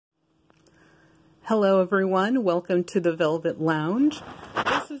Hello everyone, welcome to the Velvet Lounge.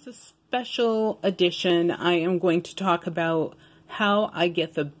 This is a special edition. I am going to talk about how I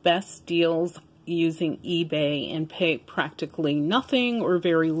get the best deals using eBay and pay practically nothing or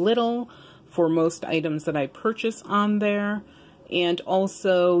very little for most items that I purchase on there. And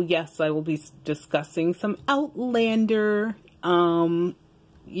also, yes, I will be discussing some Outlander,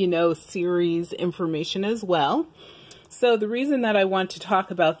 series information as well. So the reason that I want to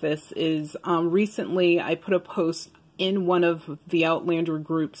talk about this is recently I put a post in one of the Outlander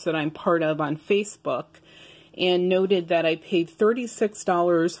groups that I'm part of on Facebook and noted that I paid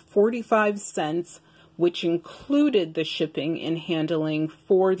 $36.45, which included the shipping and handling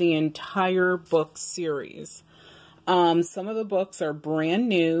for the entire book series. Some of the books are brand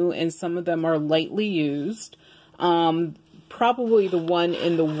new and some of them are lightly used. Probably the one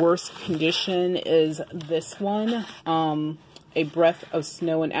in the worst condition is this one, A Breath of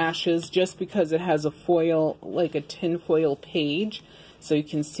Snow and Ashes, just because it has a foil, like a tin foil page, so you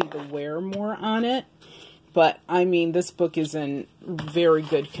can see the wear more on it. But, I mean, this book is in very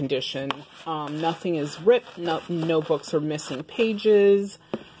good condition. Nothing is ripped, no books are missing pages.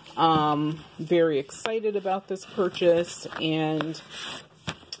 Very excited about this purchase, and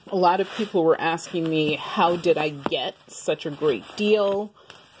a lot of people were asking me, how did I get such a great deal?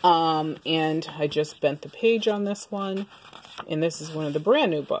 And I just bent the page on this one. And this is one of the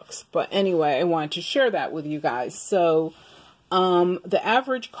brand new books. But anyway, I wanted to share that with you guys. So the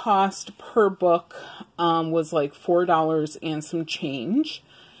average cost per book was like $4 and some change.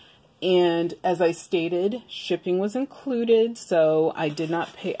 And as I stated, shipping was included. So I did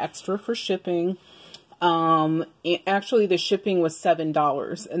not pay extra for shipping. Actually, the shipping was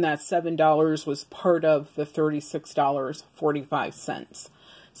 $7, and that $7 was part of the $36.45.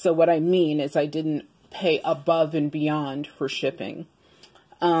 So what I mean is I didn't pay above and beyond for shipping.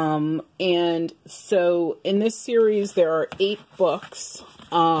 And so in this series, there are 8 books.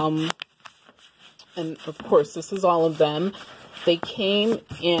 And of course, this is all of them. They came,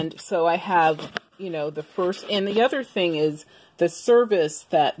 and so I have, the first, and the other thing is, the service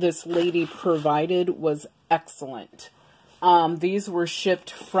that this lady provided was excellent. These were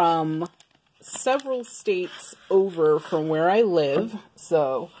shipped from several states over from where I live,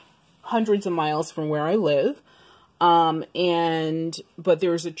 so hundreds of miles from where I live. But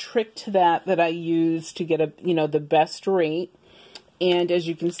there's a trick to that I used to get the best rate. And as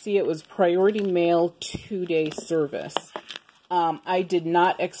you can see, it was priority mail 2-day service. I did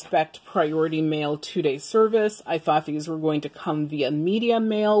not expect priority mail 2-day service. I thought these were going to come via media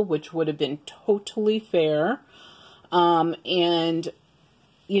mail, which would have been totally fair. For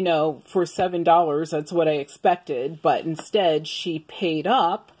 $7, that's what I expected. But instead, she paid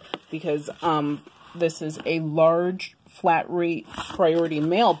up because this is a large flat rate priority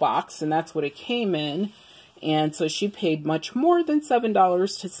mail box, and that's what it came in. And so she paid much more than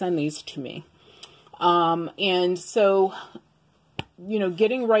 $7 to send these to me.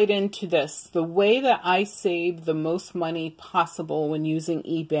 Getting right into this, the way that I save the most money possible when using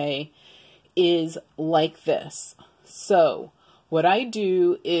eBay is like this. So what I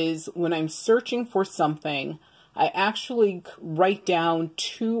do is when I'm searching for something, I actually write down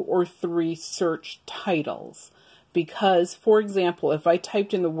 2 or 3 search titles. Because, for example, if I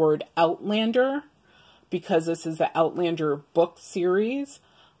typed in the word Outlander, because this is the Outlander book series,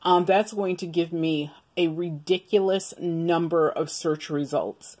 that's going to give me a ridiculous number of search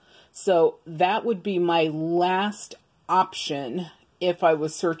results. So that would be my last option if I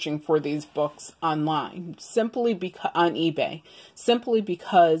was searching for these books online, on eBay, simply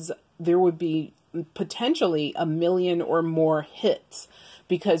because there would be potentially 1 million or more hits,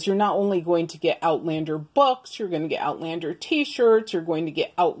 because you're not only going to get Outlander books, you're going to get Outlander t-shirts, you're going to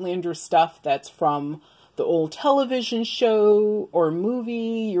get Outlander stuff that's from the old television show or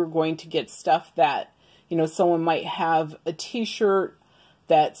movie. You're going to get stuff that, someone might have a t-shirt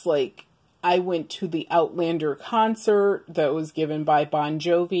that's like, I went to the Outlander concert that was given by Bon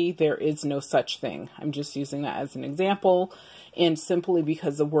Jovi. There is no such thing. I'm just using that as an example. And simply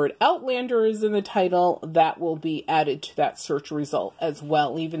because the word Outlander is in the title, that will be added to that search result as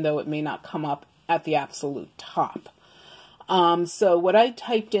well, even though it may not come up at the absolute top. So what I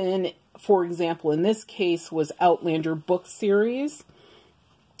typed in, for example, in this case was Outlander book series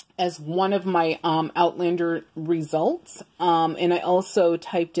as one of my Outlander results. And I also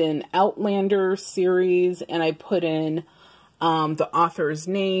typed in Outlander series, and I put in the author's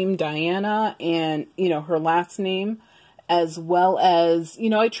name, Diana, and, her last name, as well as,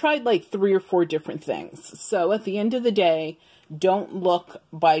 I tried like 3 or 4 different things. So at the end of the day, don't look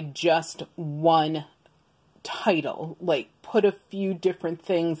by just one title, like put a few different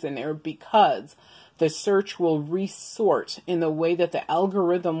things in there, because the search will resort. In the way that the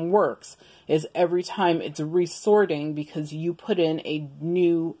algorithm works is every time it's resorting, because you put in a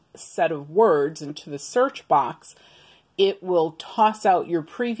new set of words into the search box, it will toss out your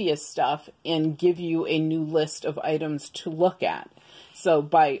previous stuff and give you a new list of items to look at. So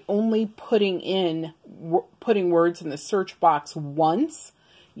by only putting words in the search box once,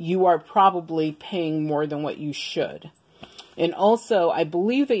 you are probably paying more than what you should. And also, I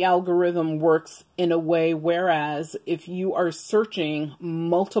believe the algorithm works in a way whereas if you are searching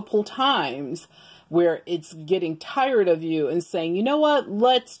multiple times, where it's getting tired of you and saying, you know what,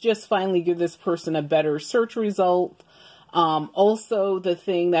 let's just finally give this person a better search result. Also, the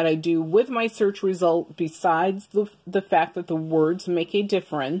thing that I do with my search result, besides the fact that the words make a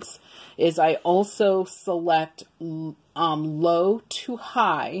difference, is I also select low to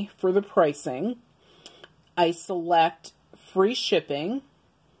high for the pricing. I select free shipping.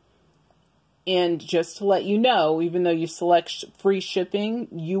 And just to let you know, even though you select free shipping,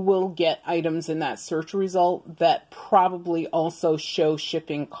 you will get items in that search result that probably also show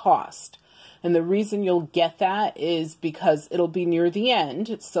shipping cost. And the reason you'll get that is because it'll be near the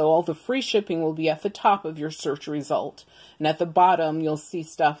end. So all the free shipping will be at the top of your search result. And at the bottom, you'll see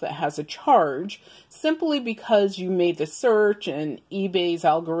stuff that has a charge, simply because you made the search and eBay's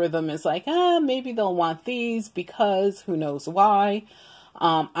algorithm is like, maybe they'll want these because who knows why.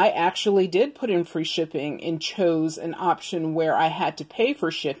 I actually did put in free shipping and chose an option where I had to pay for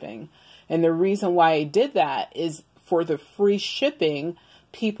shipping. And the reason why I did that is for the free shipping,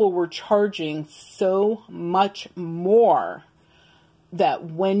 people were charging so much more that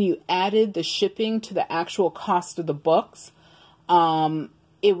when you added the shipping to the actual cost of the books,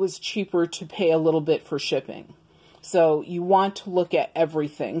 it was cheaper to pay a little bit for shipping. So you want to look at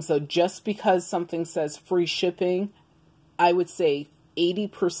everything. So just because something says free shipping, I would say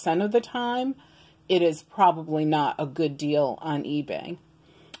 80% of the time, it is probably not a good deal on eBay.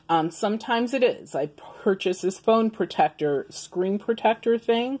 Sometimes it is. I purchased this phone protector, screen protector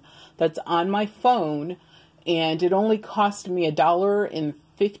thing that's on my phone, and it only cost me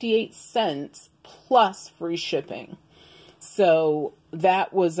 $1.58 plus free shipping. So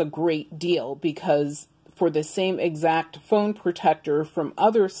that was a great deal, because for the same exact phone protector from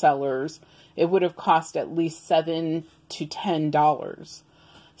other sellers, it would have cost at least $7 to $10.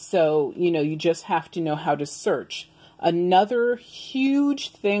 So, you just have to know how to search. Another huge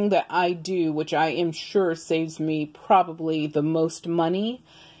thing that I do, which I am sure saves me probably the most money,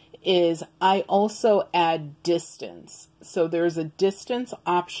 is I also add distance. So there's a distance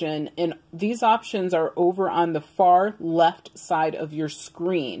option, and these options are over on the far left side of your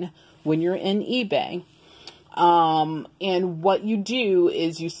screen when you're in eBay. And what you do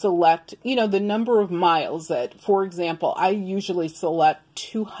is you select, the number of miles that, for example, I usually select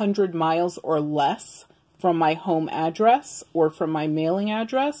 200 miles or less from my home address or from my mailing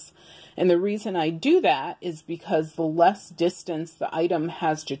address. And the reason I do that is because the less distance the item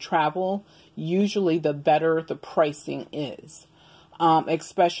has to travel, usually the better the pricing is,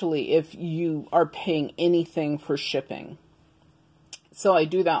 especially if you are paying anything for shipping. So I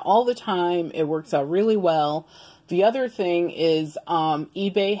do that all the time. It works out really well. The other thing is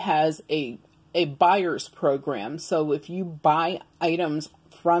eBay has a buyer's program. So if you buy items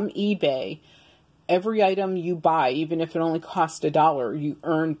from eBay, every item you buy, even if it only costs $1, you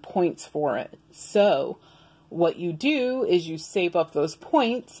earn points for it. So what you do is you save up those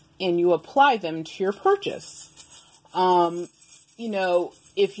points and you apply them to your purchase.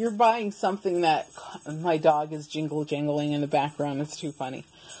 If you're buying something that, my dog is jingling in the background, it's too funny.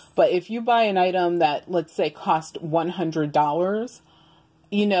 But if you buy an item that, let's say, cost $100,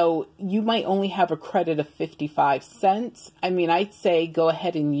 you might only have a credit of 55 cents. I mean, I'd say go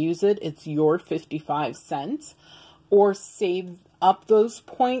ahead and use it. It's your 55 cents. Or save up those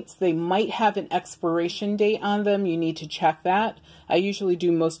points. They might have an expiration date on them. You need to check that. I usually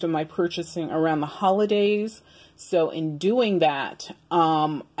do most of my purchasing around the holidays. So in doing that,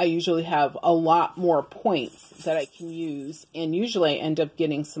 I usually have a lot more points that I can use. And usually I end up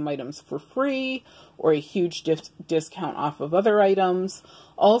getting some items for free or a huge discount off of other items.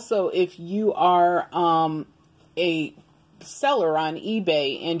 Also, if you are a seller on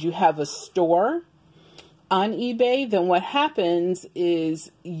eBay and you have a store on eBay, then what happens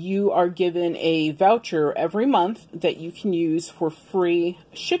is you are given a voucher every month that you can use for free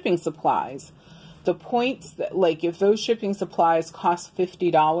shipping supplies. The points that, like, if those shipping supplies cost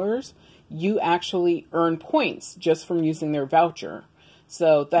 $50, you actually earn points just from using their voucher.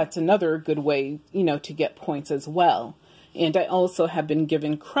 So that's another good way, to get points as well. And I also have been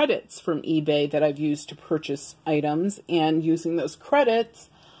given credits from eBay that I've used to purchase items, and using those credits,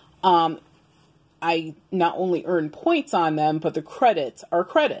 I not only earn points on them, but the credits are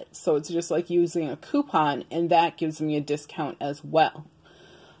credits. So it's just like using a coupon, and that gives me a discount as well.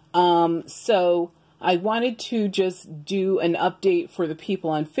 So I wanted to just do an update for the people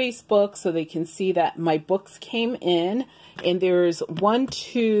on Facebook so they can see that my books came in, and there's 1,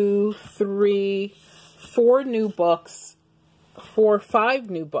 2, 3, 4 new books, 5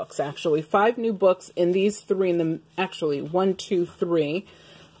 new books, actually 5 new books in these 3, actually 1, 2, 3,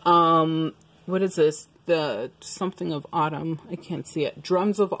 what is this? The something of autumn. I can't see it.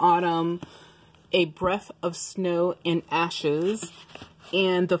 Drums of Autumn, A Breath of Snow and Ashes,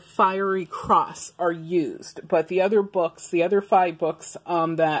 and The Fiery Cross are used. But the other books, the other 5 books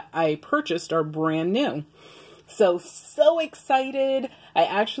that I purchased are brand new. So excited. I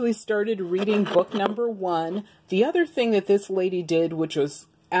actually started reading book number 1. The other thing that this lady did, which was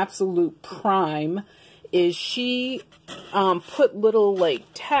absolute prime, is she put little like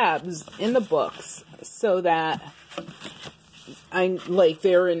tabs in the books so that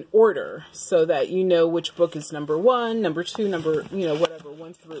they're in order, so that you know which book is number 1, number 2, number, whatever,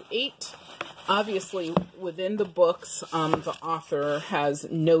 1 through 8. Obviously, within the books, the author has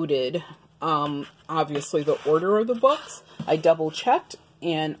noted, obviously, the order of the books. I double checked,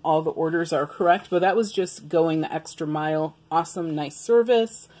 and all the orders are correct, but that was just going the extra mile. Awesome, nice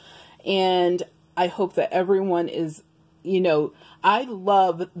service. And I hope that everyone is, I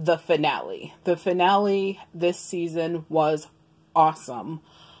love the finale. The finale this season was awesome.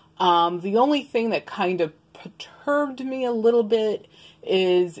 The only thing that kind of perturbed me a little bit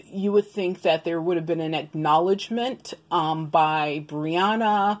is you would think that there would have been an acknowledgement by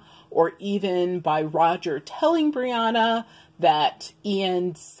Brianna, or even by Roger telling Brianna that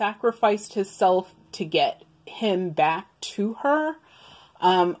Ian sacrificed himself to get him back to her.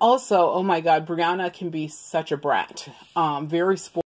 Also, oh my God, Brianna can be such a brat. Very spoiled.